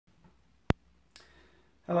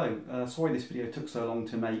Hello, sorry this video took so long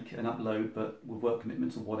to make and upload, but with work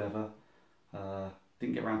commitments or whatever,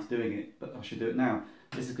 didn't get around to doing it, but I should do it now.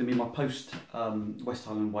 This is going to be my post West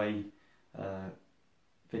Highland Way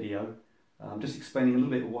video. I'm just explaining a little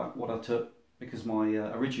bit what I took, because my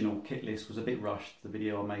original kit list was a bit rushed. The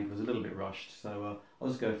video I made was a little bit rushed, so I'll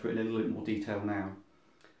just go through it in a little bit more detail now.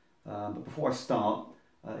 But before I start,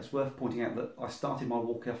 it's worth pointing out that I started my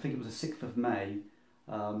walk, I think it was the 6th of May.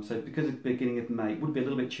 So because of the beginning of May, it would be a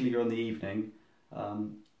little bit chillier in the evening,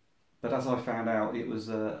 but as I found out, it was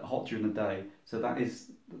hot during the day. So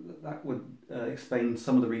that would explain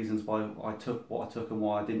some of the reasons why I took what I took and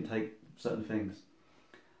why I didn't take certain things.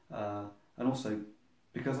 And also,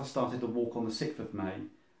 because I started the walk on the 6th of May,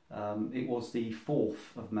 it was the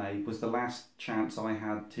 4th of May was the last chance I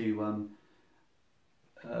had to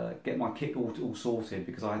get my kit all sorted,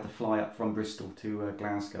 because I had to fly up from Bristol to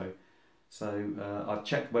Glasgow. So I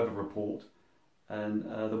checked the weather report, and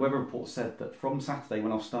the weather report said that from Saturday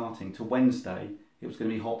when I was starting to Wednesday it was going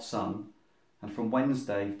to be hot sun, and from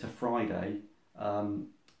Wednesday to Friday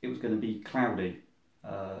it was going to be cloudy,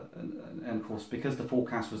 and of course, because the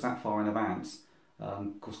forecast was that far in advance,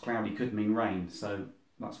 of course cloudy could mean rain, so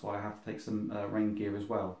that's why I have to take some rain gear as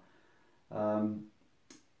well.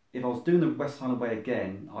 If I was doing the West Highland Way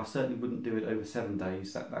again, I certainly wouldn't do it over 7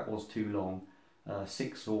 days. That was too long.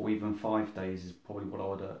 6 or even 5 days is probably what I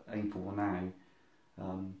would aim for now.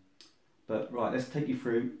 But right, let's take you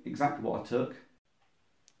through exactly what I took.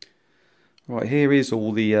 Right, here is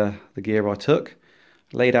all the gear I took,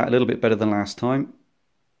 laid out a little bit better than last time,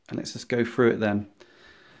 and let's just go through it then.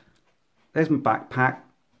 There's my backpack,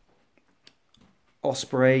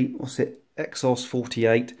 Osprey, what's it, Exos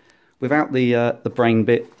 48, without the brain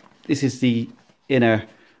bit. This is the inner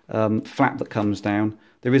flap that comes down.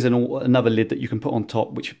 There is another lid that you can put on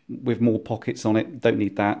top, which with more pockets on it. Don't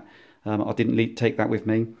need that. I didn't take that with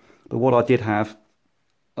me. But what I did have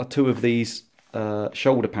are 2 of these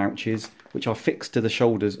shoulder pouches, which I fixed to the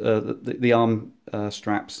shoulders, the arm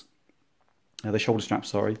straps, the shoulder straps,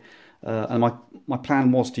 sorry. And my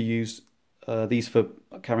plan was to use these for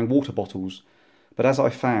carrying water bottles. But as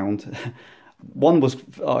I found, one was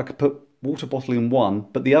I could put water bottle in one,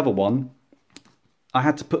 but the other one I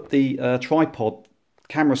had to put the tripod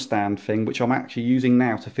camera stand thing, which I'm actually using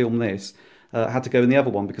now to film this, had to go in the other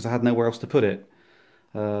one because I had nowhere else to put it.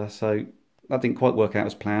 So that didn't quite work out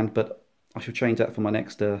as planned, but I shall change that for my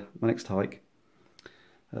next hike.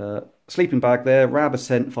 Sleeping bag there, Rab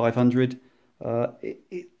Ascent 500.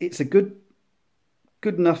 It's a good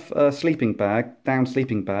enough sleeping bag, down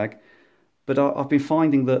sleeping bag, but I've been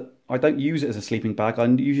finding that I don't use it as a sleeping bag. I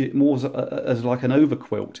use it more as like an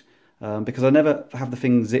overquilt. Because I never have the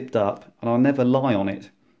thing zipped up, and I never lie on it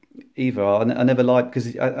either. I never lie,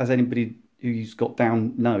 because as anybody who's got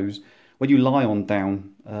down knows, when you lie on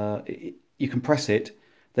down, you compress it,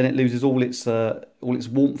 then it loses all its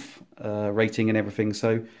warmth rating and everything.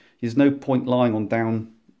 So there's no point lying on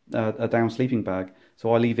a down sleeping bag.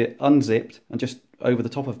 So I leave it unzipped and just over the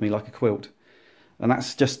top of me like a quilt. And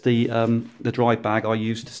that's just the dry bag I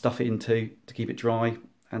use to stuff it into to keep it dry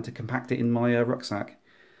and to compact it in my rucksack.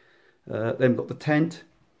 Then we've got the tent,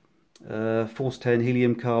 Force 10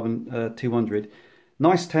 Helium Carbon 200.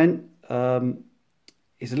 Nice tent.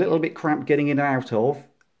 It's a little bit cramped getting in and out of.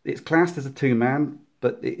 It's classed as a 2-man,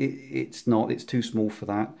 but it's not. It's too small for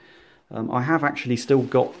that. I have actually still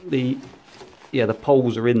got the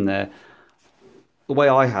poles are in there. The way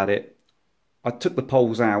I had it, I took the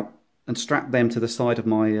poles out and strapped them to the side of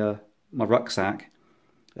my my rucksack.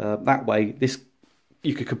 That way,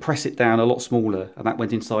 you could compress it down a lot smaller, and that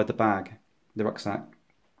went inside the bag, the rucksack.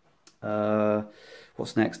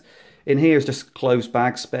 What's next? In here is just clothes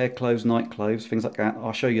bags, spare clothes, night clothes, things like that.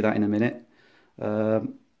 I'll show you that in a minute.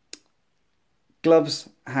 Gloves,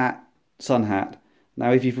 hat, sun hat. Now,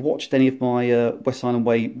 if you've watched any of my West Highland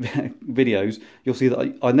Way videos, you'll see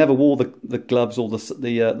that I never wore the gloves or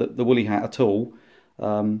the woolly hat at all.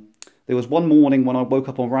 There was one morning when I woke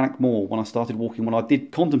up on Rannoch Moor when I started walking, when I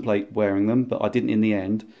did contemplate wearing them, but I didn't in the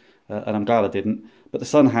end, and I'm glad I didn't. But the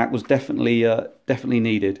sun hat was definitely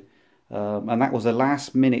needed, and that was a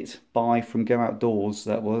last minute buy from Go Outdoors.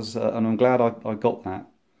 That was, and I'm glad I got that.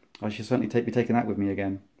 I should certainly be taking that with me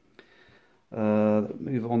again.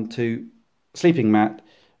 Move on to sleeping mat,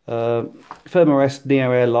 Thermarest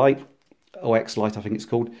Neo Air Light, or X Light I think it's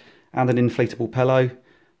called, and an inflatable pillow.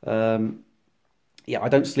 Yeah, I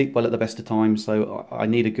don't sleep well at the best of times, so I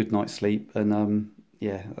need a good night's sleep, and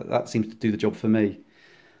yeah, that seems to do the job for me.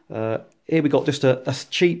 Here we got just a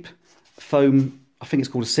cheap foam, I think it's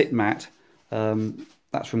called a sit mat.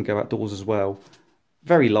 That's from Go Outdoors as well.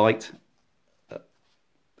 Very light,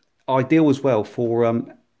 ideal as well for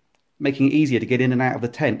making it easier to get in and out of the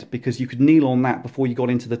tent, because you could kneel on that before you got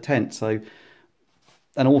into the tent. So,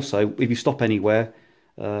 and also if you stop anywhere,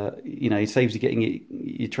 you know, it saves you getting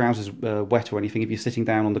your trousers wet or anything if you're sitting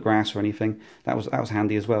down on the grass or anything. That was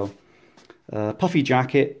handy as well. Puffy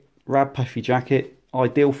jacket, rab puffy jacket,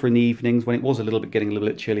 ideal for in the evenings when it was getting a little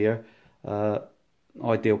bit chillier.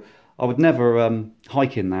 Ideal. I would never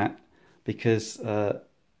hike in that, because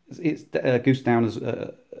it's goose down as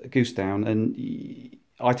goose down, and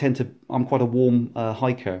I'm quite a warm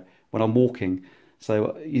hiker when I'm walking,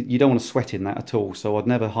 so you don't want to sweat in that at all. So I'd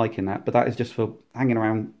never hike in that, but that is just for hanging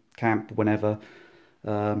around camp whenever,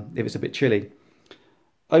 if it's a bit chilly.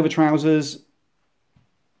 Over trousers,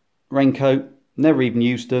 raincoat, never even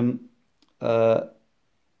used them.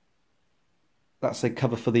 That's a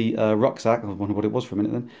cover for the rucksack. I wonder what it was for a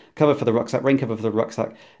minute then. Cover for the rucksack, rain cover for the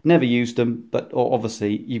rucksack. Never used them, but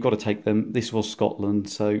obviously you've got to take them. This was Scotland,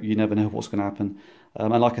 so you never know what's going to happen.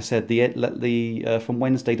 And like I said, from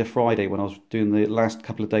Wednesday to Friday, when I was doing the last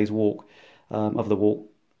couple of days walk of the walk,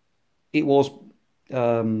 it was, you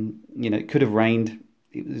know, it could have rained.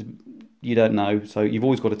 You don't know, so you've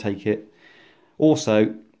always got to take it.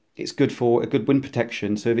 Also, it's good for a good wind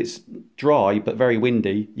protection. So if it's dry but very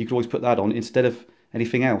windy, you could always put that on instead of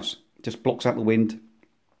anything else. It just blocks out the wind.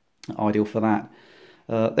 Ideal for that.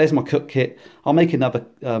 There's my cook kit. I'll make another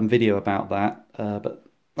video about that, but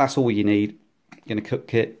that's all you need in a cook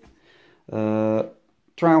kit. Trowel,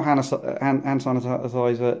 hand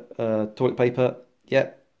sanitizer, toilet paper.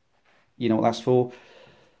 Yep, you know what that's for.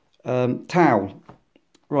 Towel.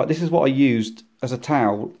 Right, this is what I used as a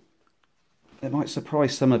towel. It might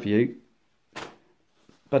surprise some of you,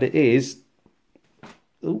 but it is.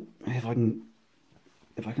 Oh, if I can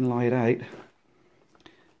lie it out,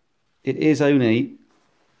 it is only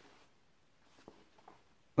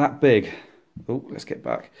that big. Oh, let's get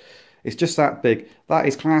back. It's just that big. That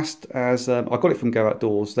is classed as. I got it from Go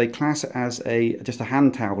Outdoors. They class it as just a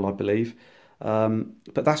hand towel, I believe.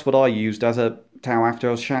 But that's what I used as a towel after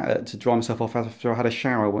I was to dry myself off after I had a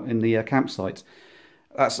shower in the campsites.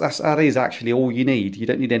 That is actually all you need. You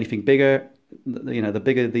don't need anything bigger. You know, the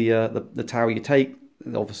bigger the towel you take,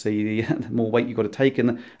 obviously the more weight you've got to take,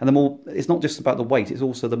 and the more. It's not just about the weight. It's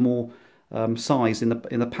also the more size in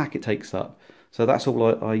the pack it takes up. So that's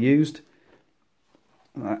all I used.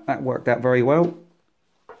 That worked out very well.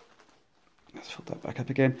 Let's put that back up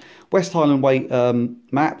again. West Highland Way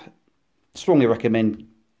map. Strongly recommend.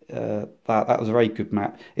 That was a very good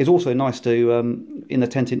map. It's also nice to in the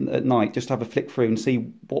tent at night just have a flick through and see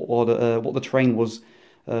what the terrain was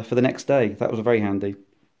for the next day. That was very handy.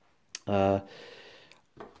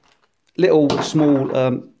 Little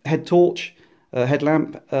small head torch,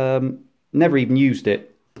 headlamp. Never even used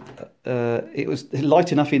it. It was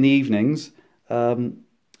light enough in the evenings, and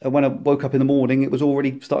when I woke up in the morning, it was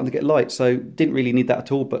already starting to get light. So didn't really need that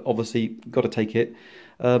at all. But obviously, got to take it.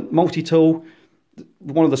 Multi-tool.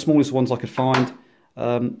 One of the smallest ones I could find.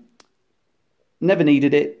 Never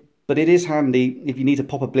needed it, but it is handy if you need to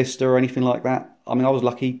pop a blister or anything like that. I mean, I was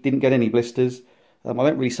lucky, didn't get any blisters. I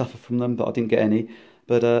don't really suffer from them, but I didn't get any.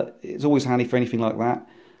 But it's always handy for anything like that.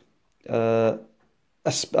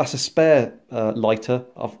 That's a spare lighter.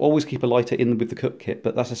 I always keep a lighter in with the cook kit,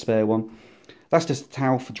 but that's a spare one. That's just a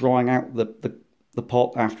towel for drying out the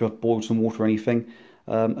pot after I've boiled some water or anything.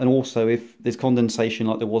 And also if there's condensation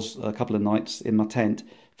like there was a couple of nights in my tent,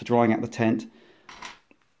 for drying out the tent,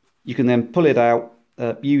 you can then pull it out,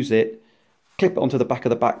 use it, clip it onto the back of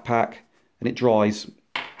the backpack, and it dries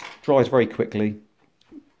very quickly.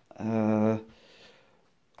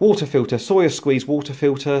 Water filter, Sawyer squeeze water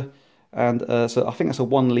filter, and so I think that's a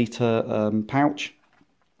 1 litre pouch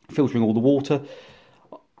filtering all the water.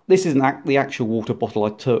 This isn't the actual water bottle I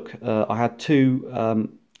took. I had two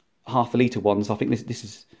half a litre ones. I think this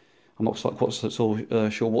is, I'm not quite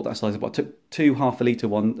sure what that size is, but I took two half a litre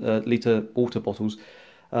litre water bottles.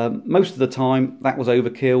 Most of the time that was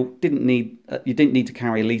overkill. You didn't need to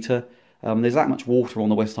carry a litre. There's that much water on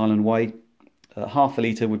the West Highland Way. Half a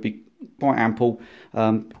litre would be quite ample.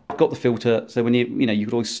 Got the filter, so when you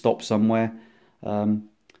could always stop somewhere,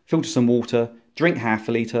 filter some water, drink half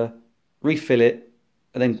a litre, refill it,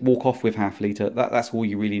 and then walk off with half a litre. That's all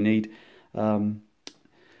you really need.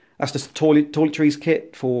 That's just a toiletries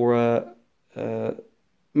kit for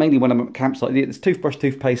mainly when I'm at campsite. There's toothbrush,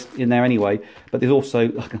 toothpaste in there anyway, but there's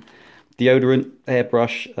also like a deodorant,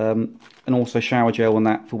 hairbrush, and also shower gel and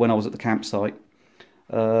that for when I was at the campsite.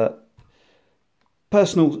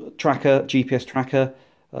 Personal tracker, GPS tracker,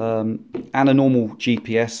 and a normal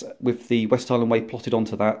GPS with the West Highland Way plotted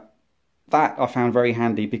onto that. That I found very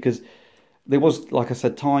handy because there was, like I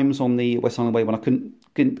said, times on the West Highland Way when I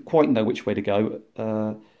couldn't quite know which way to go.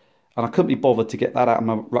 and I couldn't be bothered to get that out of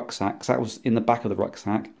my rucksack because that was in the back of the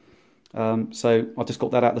rucksack. So I just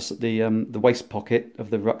got that out of the waist pocket of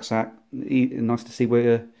the rucksack. Nice to see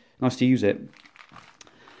nice to use it.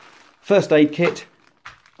 First aid kit.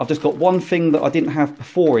 I've just got one thing that I didn't have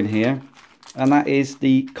before in here, and that is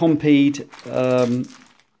the Compeed.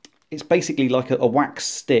 It's basically like a wax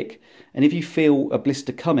stick, and if you feel a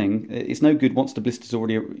blister coming, it's no good once the blister's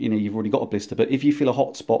already, you've already got a blister. But if you feel a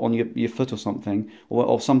hot spot on your foot or something,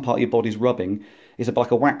 or some part of your body's rubbing, it's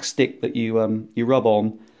like a wax stick that you rub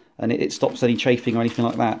on, and it stops any chafing or anything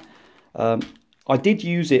like that. I did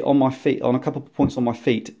use it on my feet, on a couple of points on my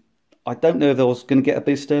feet. I don't know if I was going to get a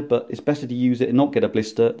blister, but it's better to use it and not get a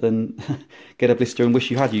blister than get a blister and wish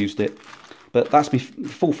you had used it. But that's my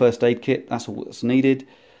full first aid kit. That's all that's needed.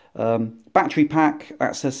 Battery pack.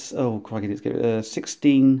 That says, oh crikey, let's get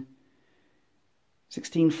 16,000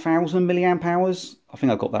 milliamp hours. I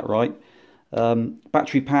think I got that right.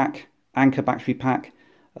 Battery pack, Anchor battery pack,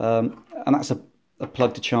 and that's a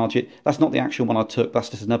plug to charge it. That's not the actual one I took. That's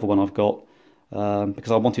just another one I've got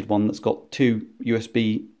because I wanted one that's got two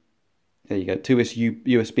USB. There you go, two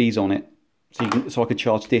USBs on it, so I could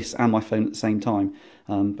charge this and my phone at the same time.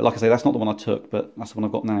 But like I say, that's not the one I took, but that's the one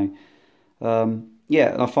I've got now.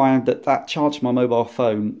 Yeah, and I find that charged my mobile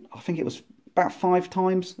phone. I think it was about 5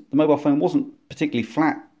 times. The mobile phone wasn't particularly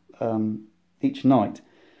flat each night,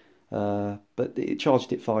 but it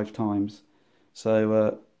charged it 5 times.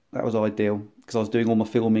 So that was ideal because I was doing all my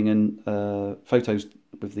filming and photos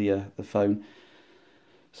with the phone.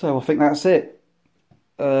 So I think that's it.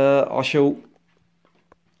 I shall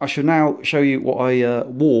now show you what I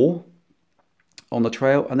wore on the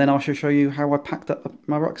trail, and then I shall show you how I packed up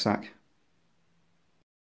my rucksack.